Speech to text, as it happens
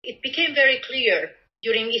It became very clear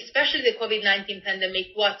during especially the COVID-19 pandemic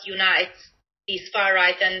what unites these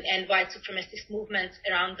far-right and white supremacist movements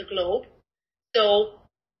around the globe. So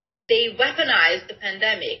they weaponized the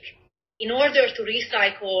pandemic in order to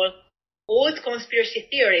recycle old conspiracy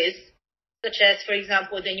theories, such as, for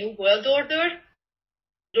example, the New World Order,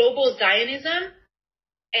 global Zionism,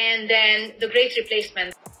 and then the Great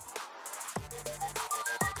Replacement.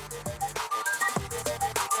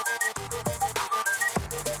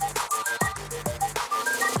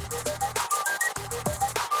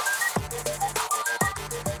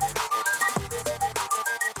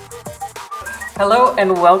 Hello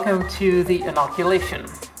and welcome to The Inoculation.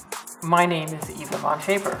 My name is Eva von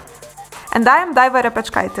Schaper. And I am Daiva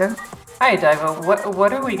Repečkaitė. Hi Daiva,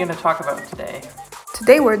 what are we going to talk about today?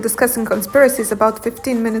 Today we're discussing conspiracies about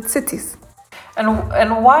 15-minute cities.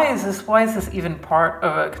 And why is this even part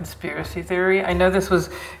of a conspiracy theory? I know this was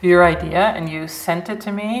your idea and you sent it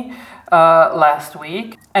to me last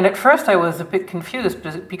week. And at first I was a bit confused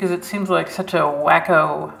because it seems like such a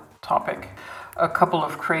wacko topic. A couple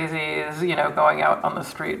of crazies, going out on the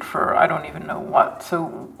street for I don't even know what. So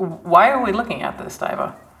why are we looking at this,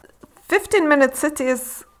 Daiva? 15-minute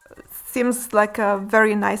cities seems like a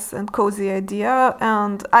very nice and cozy idea.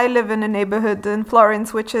 And I live in a neighborhood in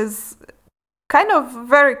Florence, which is kind of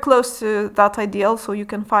very close to that ideal. So you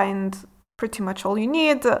can find pretty much all you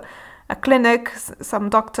need. A clinic, some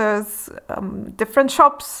doctors, different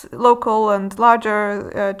shops, local and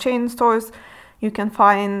larger chain stores. You can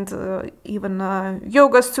find even a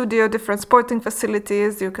yoga studio, different sporting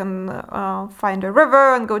facilities. You can find a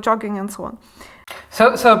river and go jogging and so on.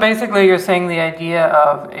 So basically you're saying the idea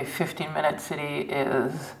of a 15-minute city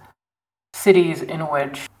is cities in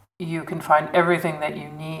which you can find everything that you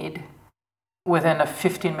need within a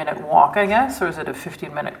 15-minute walk, I guess, or is it a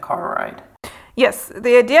 15-minute car ride? Yes,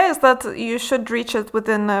 the idea is that you should reach it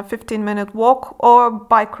within a 15-minute walk or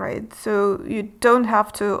bike ride, so you don't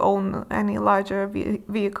have to own any larger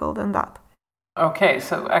vehicle than that. Okay,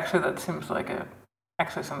 so actually that seems like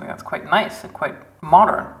something that's quite nice and quite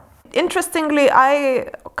modern. Interestingly,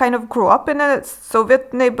 I kind of grew up in a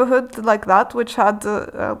Soviet neighborhood like that, which had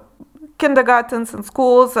kindergartens and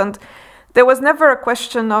schools, and there was never a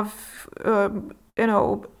question of,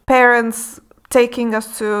 parents taking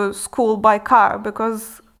us to school by car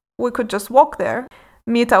because we could just walk there,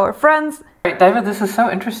 meet our friends. Right, David, this is so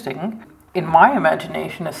interesting. In my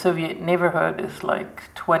imagination, a Soviet neighborhood is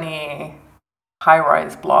like 20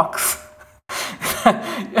 high-rise blocks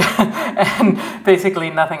and basically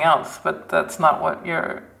nothing else. But that's not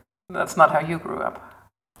how you grew up.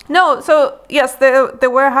 No, so yes, there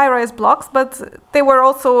were high-rise blocks, but they were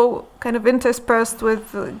also kind of interspersed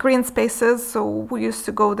with green spaces. So we used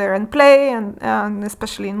to go there and play, and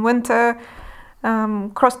especially in winter,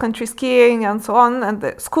 cross-country skiing and so on. And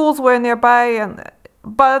the schools were nearby,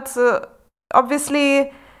 but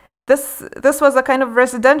obviously this was a kind of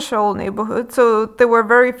residential neighborhood. So there were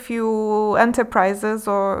very few enterprises,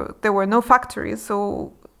 or there were no factories.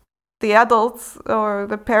 So the adults or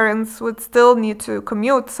the parents would still need to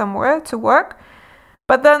commute somewhere to work.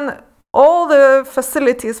 But then all the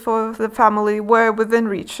facilities for the family were within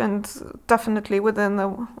reach and definitely within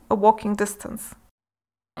a walking distance.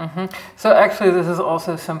 Mm-hmm. So actually this is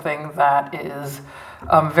also something that is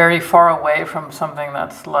very far away from something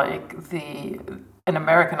that's like an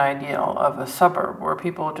American ideal of a suburb where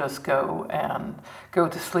people just go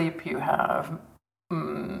to sleep. You have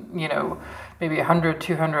maybe 100,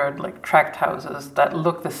 200 like tract houses that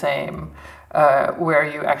look the same, where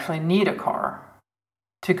you actually need a car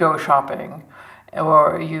to go shopping,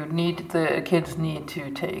 or the kids need to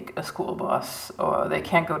take a school bus, or they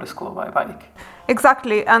can't go to school by bike.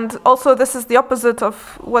 Exactly, and also this is the opposite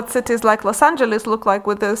of what cities like Los Angeles look like,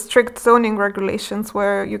 with the strict zoning regulations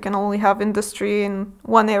where you can only have industry in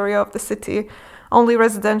one area of the city, only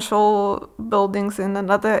residential buildings in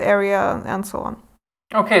another area, and so on.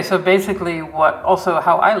 Okay, so basically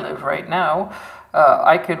how I live right now,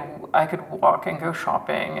 I could walk and go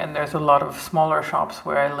shopping, and there's a lot of smaller shops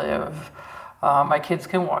where I live. My kids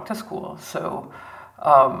can walk to school, so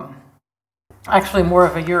actually more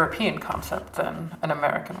of a European concept than an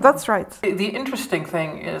American one. That's right. The interesting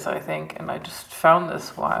thing is, I think, and I just found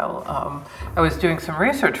this while I was doing some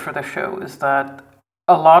research for the show, is that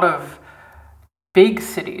a lot of big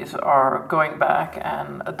cities are going back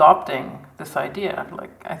and adopting this idea.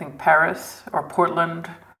 Like I think Paris or Portland,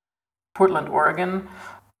 Oregon,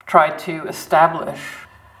 tried to establish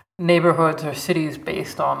neighborhoods or cities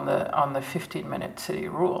based on the 15-minute city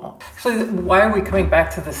rule. So why are we coming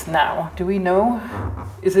back to this now? Do we know?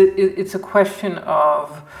 It's a question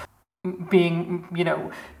of being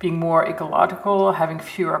more ecological, having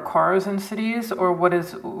fewer cars in cities, or what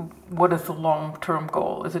is the long-term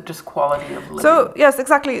goal? Is it just quality of living? So yes,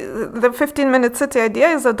 exactly. The 15-minute city idea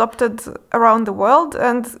is adopted around the world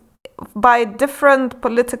and by different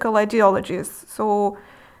political ideologies. So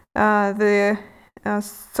the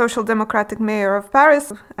social democratic mayor of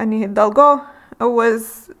Paris, Anne Hidalgo,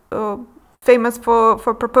 was famous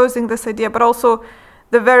for proposing this idea, but also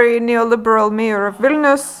the very neoliberal mayor of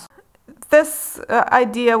Vilnius. This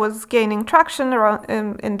idea was gaining traction around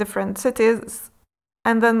in different cities,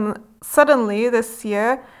 and then suddenly this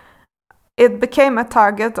year it became a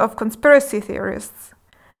target of conspiracy theorists.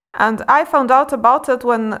 And I found out about it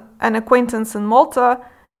when an acquaintance in Malta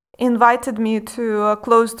invited me to a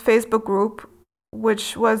closed Facebook group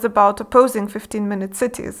which was about opposing 15-minute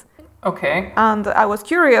cities. Okay. And I was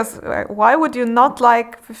curious, why would you not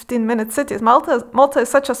like 15-minute cities? Malta is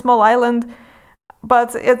such a small island,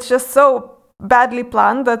 but it's just so badly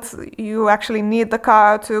planned that you actually need the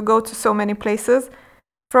car to go to so many places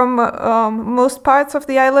from most parts of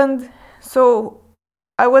the island. So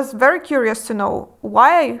I was very curious to know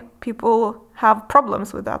why people have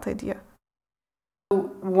problems with that idea.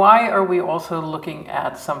 Why are we also looking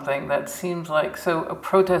at something that seems like, so a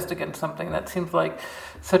protest against something that seems like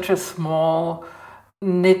such a small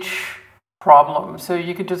niche problem? So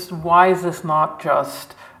you could just, why is this not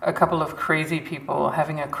just a couple of crazy people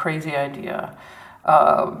having a crazy idea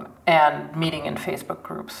and meeting in Facebook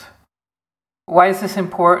groups? Why is this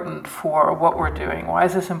important for what we're doing? Why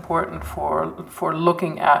is this important for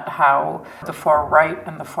looking at how the far right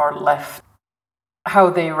and the far left,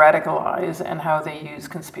 how they radicalize and how they use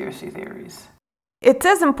conspiracy theories? It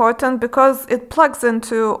is important because it plugs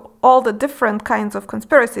into all the different kinds of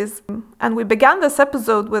conspiracies. And we began this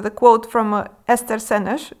episode with a quote from Esther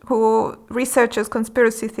Senesh, who researches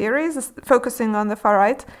conspiracy theories, focusing on the far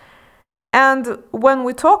right. And when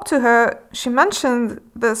we talked to her, she mentioned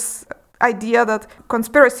this idea that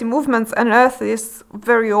conspiracy movements unearth these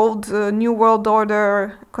very old New World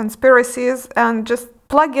Order conspiracies and just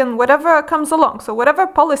plug in whatever comes along. So whatever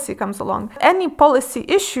policy comes along. Any policy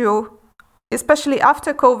issue, especially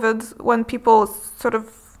after COVID, when people sort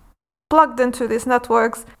of plugged into these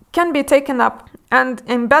networks, can be taken up and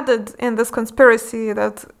embedded in this conspiracy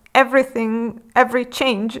that every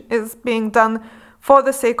change is being done for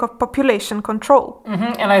the sake of population control.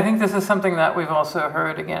 Mm-hmm. And I think this is something that we've also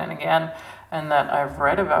heard again and again, and that I've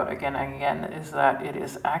read about again and again, is that it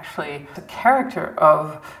is actually the character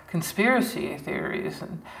of conspiracy theories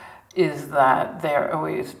is that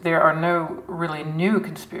there are no really new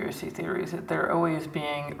conspiracy theories. They're always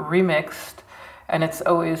being remixed, and it's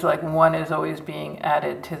always like one is always being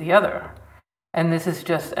added to the other. And this is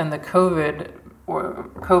just, and the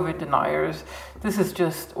COVID deniers, this is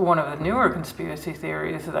just one of the newer conspiracy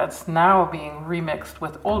theories that's now being remixed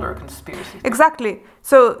with older conspiracy theories. Exactly.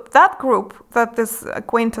 So that group that this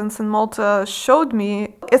acquaintance in Malta showed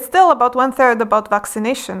me, it's still about 1/3 about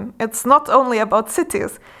vaccination. It's not only about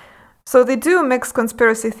cities. So they do mix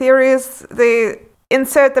conspiracy theories. They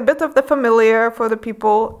insert a bit of the familiar for the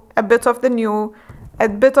people, a bit of the new, a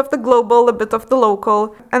bit of the global, a bit of the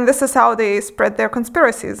local, and this is how they spread their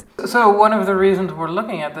conspiracies. So one of the reasons we're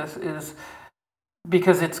looking at this is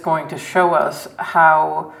because it's going to show us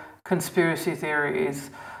how conspiracy theories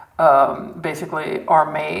basically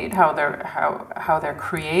are made, how they're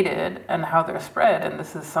created, and how they're spread. And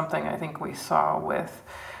this is something I think we saw with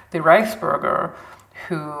the Reichsbürger,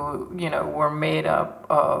 who were made up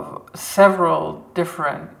of several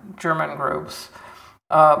different German groups,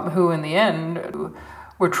 who in the end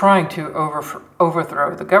were trying to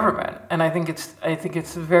overthrow the government. And I think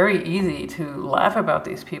it's very easy to laugh about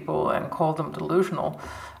these people and call them delusional,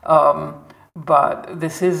 but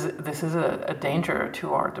this is a danger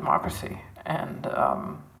to our democracy and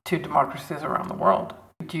to democracies around the world.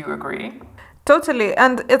 Do you agree? Totally,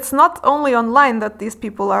 and it's not only online that these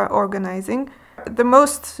people are organizing. The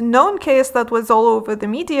most known case that was all over the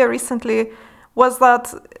media recently was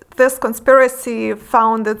that this conspiracy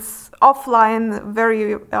found its offline,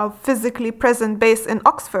 very physically present base in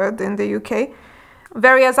Oxford in the UK.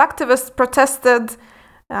 Various activists protested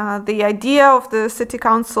the idea of the city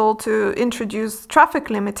council to introduce traffic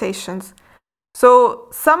limitations. So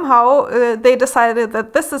somehow they decided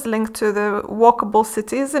that this is linked to the Walkable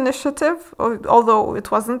Cities initiative, although it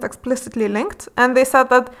wasn't explicitly linked. And they said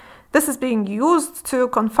that this is being used to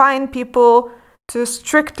confine people to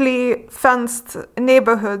strictly fenced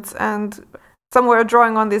neighborhoods, and some were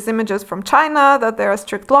drawing on these images from China, that there are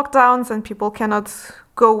strict lockdowns and people cannot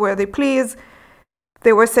go where they please.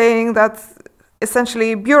 They were saying that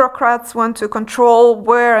essentially bureaucrats want to control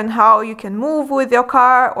where and how you can move with your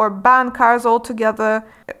car or ban cars altogether.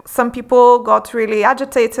 Some people got really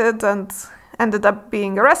agitated and ended up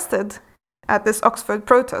being arrested at this Oxford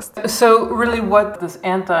protest. So really what this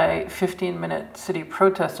anti-15-minute city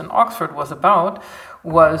protest in Oxford was about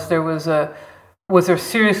was there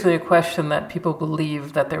seriously a question that people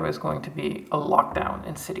believed that there was going to be a lockdown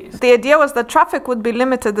in cities? The idea was that traffic would be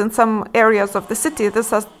limited in some areas of the city.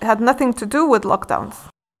 This had nothing to do with lockdowns.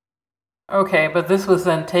 Okay, but this was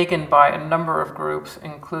then taken by a number of groups,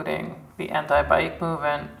 including the anti-bike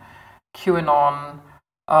movement, QAnon,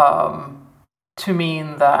 to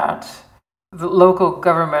mean that the local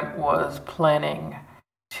government was planning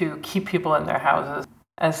to keep people in their houses,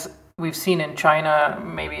 as we've seen in China,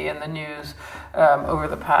 maybe in the news, over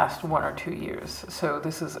the past 1 or 2 years. So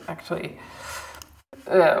this is actually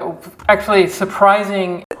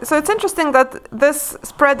surprising. So it's interesting that this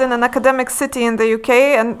spread in an academic city in the UK,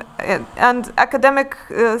 and academic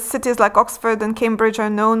cities like Oxford and Cambridge are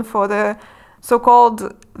known for the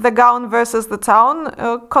so-called the gown versus the town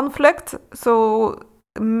conflict. So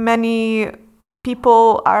many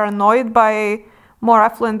people are annoyed by more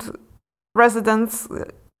affluent residents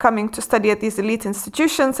coming to study at these elite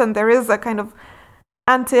institutions, and there is a kind of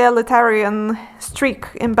anti-elitarian streak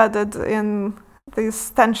embedded in these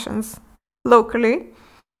tensions locally.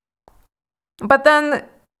 But then,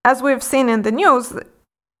 as we've seen in the news,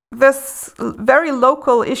 this very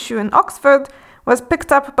local issue in Oxford was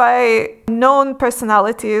picked up by known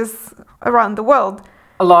personalities around the world.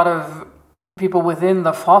 A lot of people within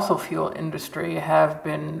the fossil fuel industry have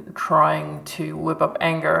been trying to whip up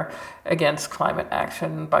anger against climate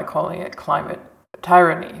action by calling it climate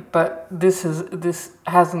tyranny, but this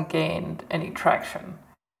hasn't gained any traction.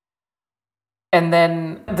 And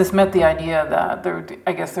then this met the idea that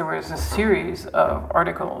there was a series of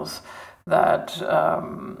articles that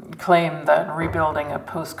claim that rebuilding a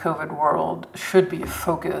post-COVID world should be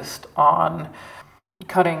focused on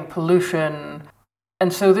cutting pollution.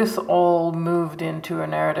 And so this all moved into a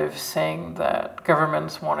narrative saying that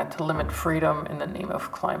governments wanted to limit freedom in the name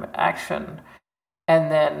of climate action.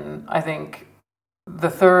 And then I think the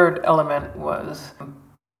third element was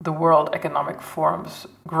the World Economic Forum's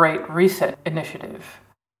Great Reset initiative.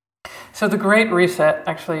 So the Great Reset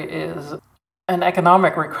actually is an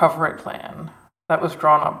economic recovery plan that was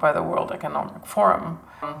drawn up by the World Economic Forum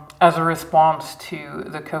as a response to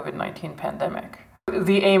the COVID-19 pandemic.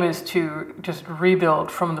 The aim is to just rebuild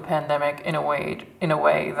from the pandemic in a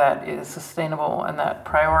way that is sustainable and that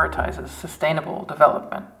prioritizes sustainable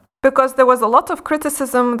development. Because there was a lot of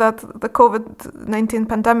criticism that the COVID-19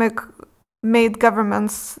 pandemic made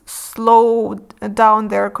governments slow down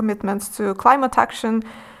their commitments to climate action,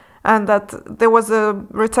 and that there was a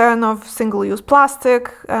return of single-use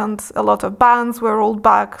plastic and a lot of bans were rolled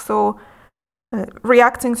back. So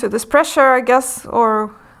reacting to this pressure, I guess,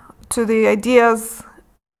 or to the ideas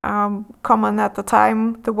common at the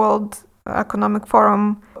time, the World Economic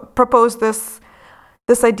Forum proposed this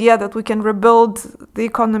idea that we can rebuild the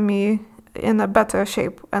economy in a better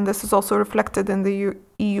shape. And this is also reflected in the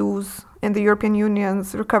European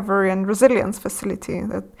Union's Recovery and Resilience Facility,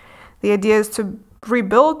 that the idea is to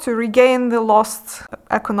rebuild, to regain the lost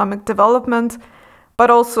economic development, but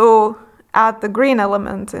also add the green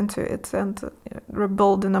element into it and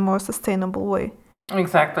rebuild in a more sustainable way.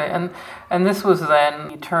 Exactly. And this was then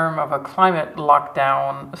the term of a climate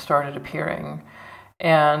lockdown started appearing.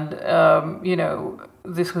 And,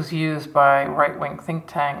 this was used by right-wing think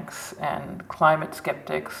tanks and climate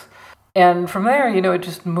skeptics. And from there, it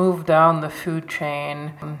just moved down the food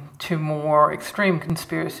chain to more extreme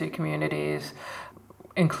conspiracy communities,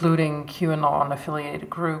 including QAnon-affiliated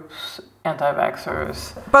groups,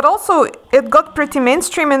 anti-vaxxers. But also, it got pretty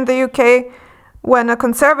mainstream in the UK when a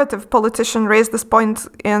conservative politician raised this point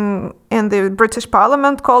in the British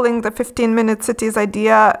Parliament, calling the 15-minute cities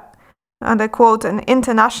idea, and I quote, an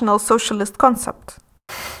international socialist concept.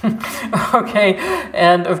 Okay,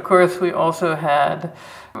 and of course we also had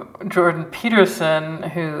Jordan Peterson,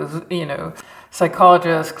 who's,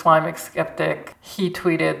 psychologist, climate skeptic. He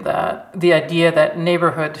tweeted that the idea that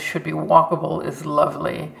neighborhoods should be walkable is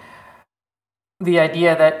lovely. The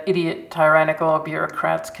idea that idiot tyrannical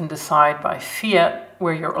bureaucrats can decide by fiat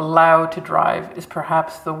where you're allowed to drive is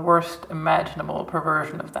perhaps the worst imaginable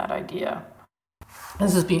perversion of that idea.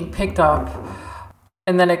 This is being picked up,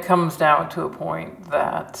 and then it comes down to a point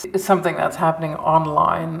that something that's happening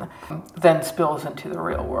online then spills into the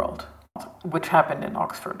real world, which happened in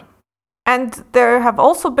Oxford. And there have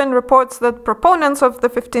also been reports that proponents of the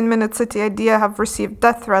 15-minute city idea have received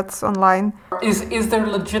death threats online. Is there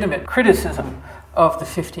legitimate criticism of the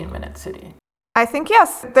 15-minute city? I think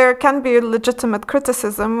yes, there can be legitimate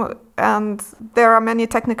criticism, and there are many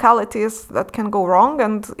technicalities that can go wrong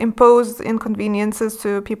and impose inconveniences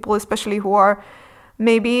to people, especially who are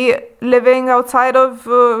maybe living outside of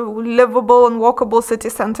livable and walkable city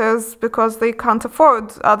centers because they can't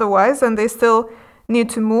afford otherwise, and they still need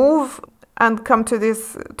to move and come to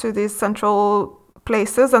these central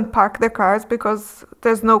places and park their cars because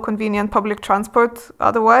there's no convenient public transport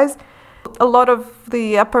otherwise. A lot of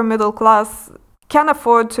the upper middle class can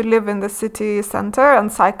afford to live in the city center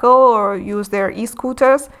and cycle or use their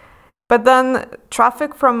e-scooters, but then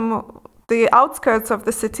traffic from the outskirts of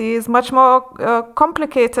the city is much more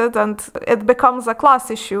complicated, and it becomes a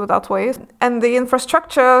class issue that way. And the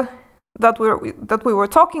infrastructure that we were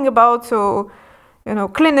talking about, so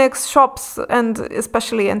clinics, shops, and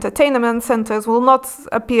especially entertainment centers will not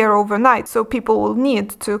appear overnight, so people will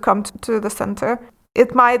need to come to the center.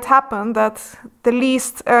 It might happen that the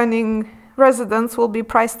least earning residents will be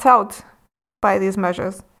priced out by these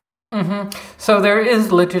measures. Mm-hmm. So there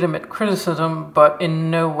is legitimate criticism, but in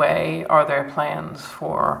no way are there plans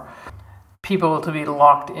for people to be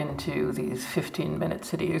locked into these 15-minute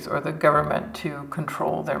cities or the government to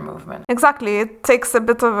control their movement. Exactly. It takes a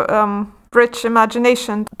bit of rich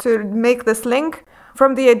imagination to make this link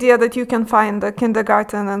from the idea that you can find a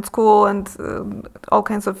kindergarten and school and all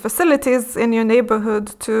kinds of facilities in your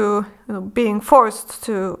neighborhood to being forced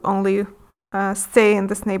to only stay in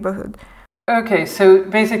this neighborhood. Okay, so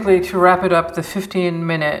basically to wrap it up, the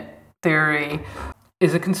 15-minute theory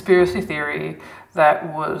is a conspiracy theory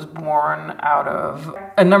that was born out of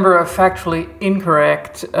a number of factually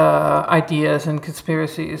incorrect ideas and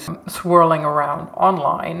conspiracies swirling around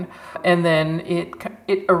online, and then it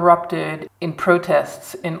erupted in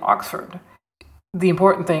protests in Oxford. The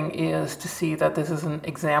important thing is to see that this is an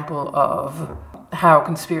example of how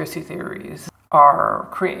conspiracy theories are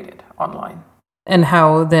created online and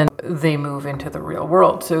how then they move into the real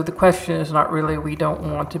world. So the question is not really, we don't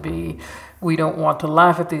want to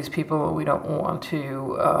laugh at these people, we don't want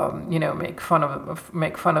to make fun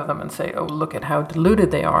of them and say, oh, look at how deluded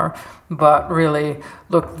they are, but really,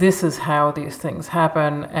 look, this is how these things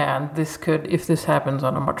happen, and if this happens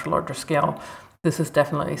on a much larger scale, this is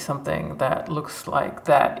definitely something that looks like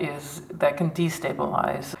that can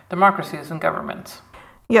destabilize democracies and governments.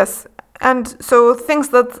 Yes. And so things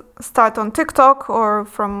that start on TikTok or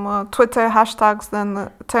from Twitter hashtags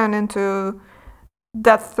then turn into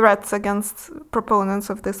death threats against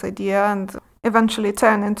proponents of this idea and eventually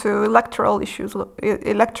turn into electoral issues,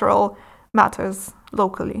 electoral matters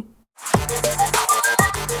locally.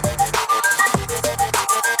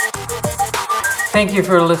 Thank you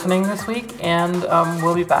for listening this week, and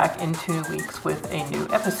we'll be back in 2 weeks with a new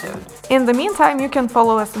episode. In the meantime, you can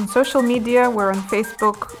follow us on social media. We're on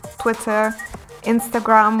Facebook, Twitter,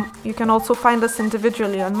 Instagram. You can also find us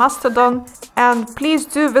individually on Mastodon. And please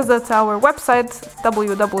do visit our website,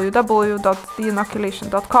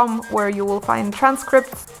 www.theinoculation.com, where you will find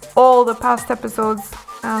transcripts, all the past episodes,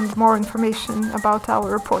 and more information about our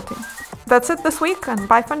reporting. That's it this week, and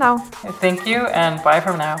bye for now. Thank you, and bye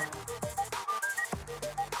for now.